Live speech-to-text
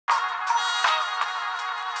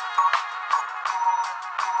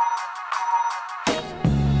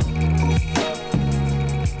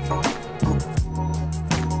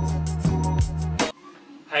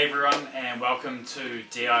Hey everyone, and welcome to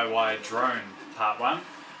DIY Drone Part 1.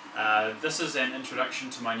 This is an introduction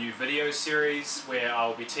to my new video series where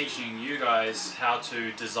I'll be teaching you guys how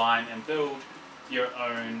to design and build your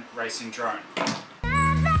own racing drone.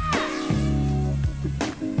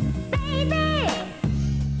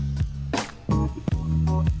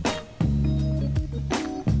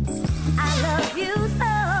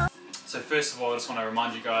 So first of all, I just want to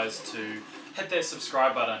remind you guys to hit that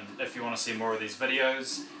subscribe button if you want to see more of these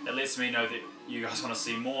videos. It lets me know that you guys want to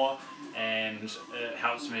see more, and it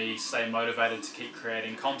helps me stay motivated to keep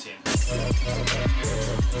creating content.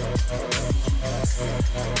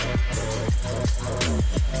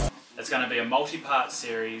 It's going to be a multi-part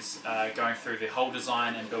series going through the whole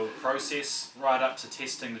design and build process right up to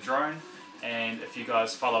testing the drone, and if you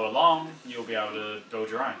guys follow along you'll be able to build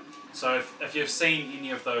your own. So if you've seen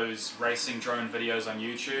any of those racing drone videos on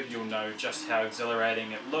YouTube, you'll know just how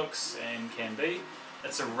exhilarating it looks and can be.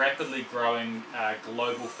 It's a rapidly growing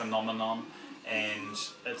global phenomenon, and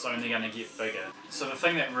it's only going to get bigger. So the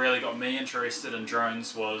thing that really got me interested in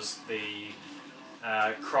drones was the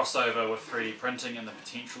crossover with 3D printing and the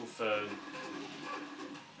potential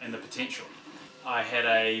I had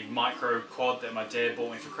a micro quad that my dad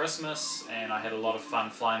bought me for Christmas, and I had a lot of fun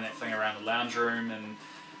flying that thing around the lounge room, and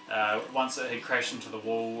once it had crashed into the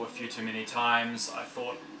wall a few too many times, I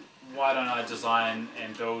thought, why don't I design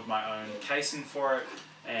and build my own casing for it?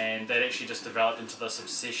 And that actually just developed into this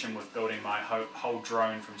obsession with building my whole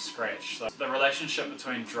drone from scratch. So the relationship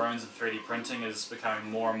between drones and 3D printing is becoming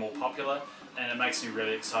more and more popular, and it makes me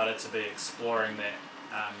really excited to be exploring that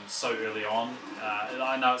so early on.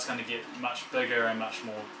 I know it's going to get much bigger and much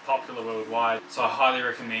more popular worldwide, so I highly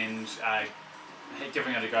recommend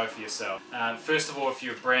giving it a go for yourself. First of all, if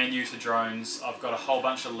you're brand new to drones, I've got a whole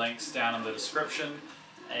bunch of links down in the description,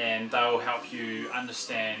 and they'll help you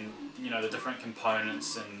understand, the different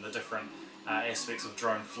components and the different aspects of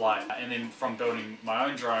drone flight. And then from building my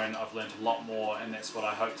own drone, I've learned a lot more, and that's what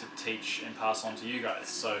I hope to teach and pass on to you guys.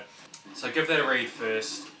 So give that a read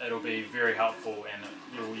first. It'll be very helpful,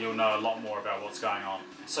 and you'll know a lot more about what's going on.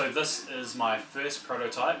 So this is my first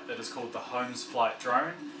prototype. It is called the Holmes Flight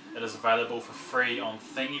Drone. It is available for free on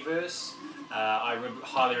Thingiverse. I would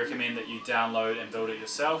highly recommend that you download and build it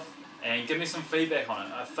yourself, and give me some feedback on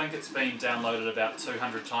it. I think it's been downloaded about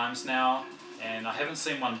 200 times now, and I haven't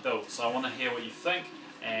seen one built, so I want to hear what you think,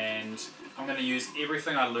 and I'm going to use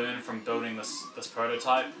everything I learned from building this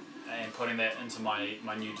prototype and putting that into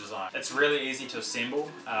my new design. It's really easy to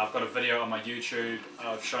assemble. I've got a video on my YouTube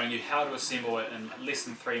of showing you how to assemble it in less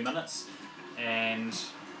than 3 minutes, and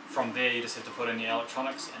from there you just have to put in your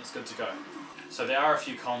electronics and it's good to go. So there are a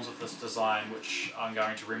few cons with this design which I'm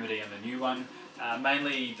going to remedy in the new one.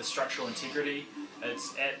 Mainly the structural integrity.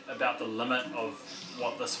 It's at about the limit of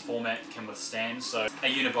what this format can withstand, so a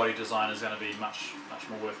unibody design is going to be much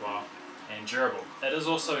more worthwhile and durable. It is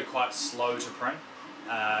also quite slow to print.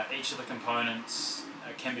 Each of the components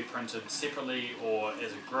can be printed separately or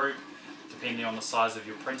as a group, depending on the size of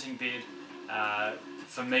your printing bed.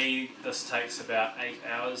 For me, this takes about 8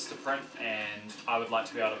 hours to print, and I would like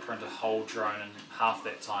to be able to print a whole drone in half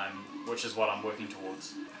that time, which is what I'm working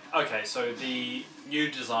towards. Okay, so the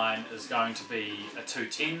new design is going to be a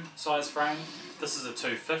 210 size frame. This is a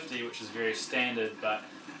 250, which is very standard, but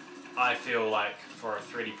I feel like for a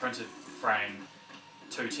 3D printed frame,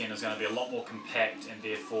 210 is going to be a lot more compact and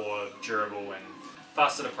therefore durable and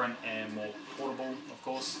faster to print and more portable, of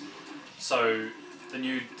course. So the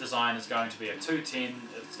new design is going to be a 210,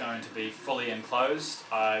 it's going to be fully enclosed.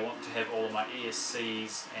 I want to have all of my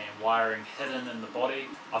ESCs and wiring hidden in the body.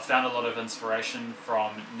 I've found a lot of inspiration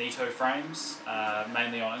from Neato frames,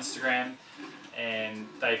 mainly on Instagram, and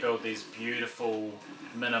they build these beautiful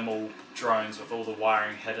minimal drones with all the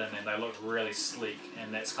wiring hidden, and they look really sleek,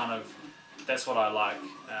 and that's what I like.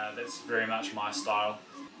 That's very much my style.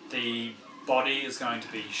 The body is going to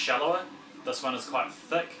be shallower. This one is quite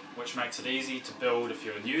thick, which makes it easy to build if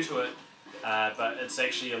you're new to it, but it's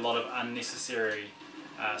actually a lot of unnecessary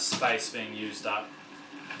space being used up.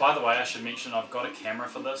 By the way, I should mention I've got a camera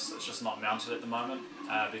for this. It's just not mounted at the moment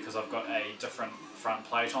because I've got a different front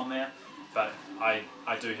plate on there, but I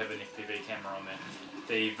do have an FPV camera on there.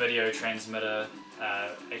 The video transmitter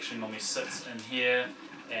actually normally sits in here,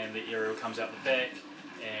 and the aerial comes out the back,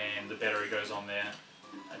 and the battery goes on there.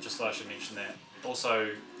 Just thought I should mention that. Also,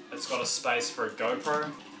 it's got a space for a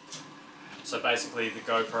GoPro. So basically the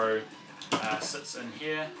GoPro sits in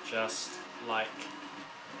here, just like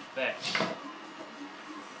that.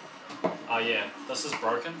 Oh yeah, this is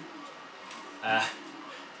broken.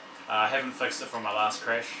 I haven't fixed it from my last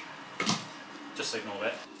crash. Just ignore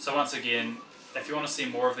that. So once again, If you want to see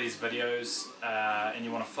more of these videos and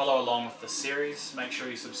you want to follow along with the series, make sure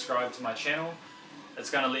you subscribe to my channel. It's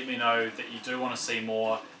going to let me know that you do want to see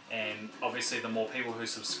more, and obviously the more people who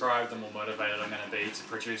subscribe, the more motivated I'm going to be to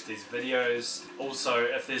produce these videos. Also,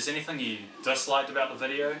 if there's anything you disliked about the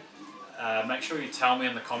video, make sure you tell me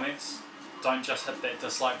in the comments. Don't just hit that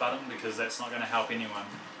dislike button, because that's not going to help anyone.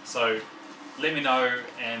 So let me know,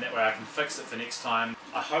 and that way I can fix it for next time.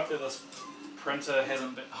 I hope that this printer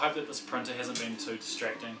hasn't been too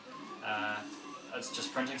distracting. It's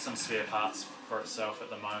just printing some spare parts for itself at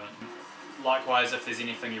the moment. Likewise, if there's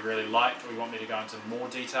anything you really liked or you want me to go into more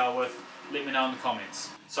detail with, let me know in the comments.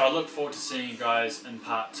 So I look forward to seeing you guys in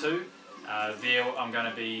part 2. There I'm going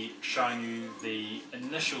to be showing you the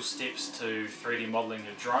initial steps to 3D modelling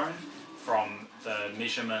your drone, from the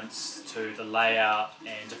measurements to the layout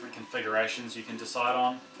and different configurations you can decide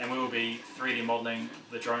on, and we will be 3D modelling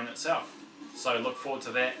the drone itself. So look forward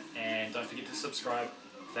to that, and don't forget to subscribe.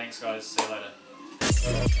 Thanks guys, see you later.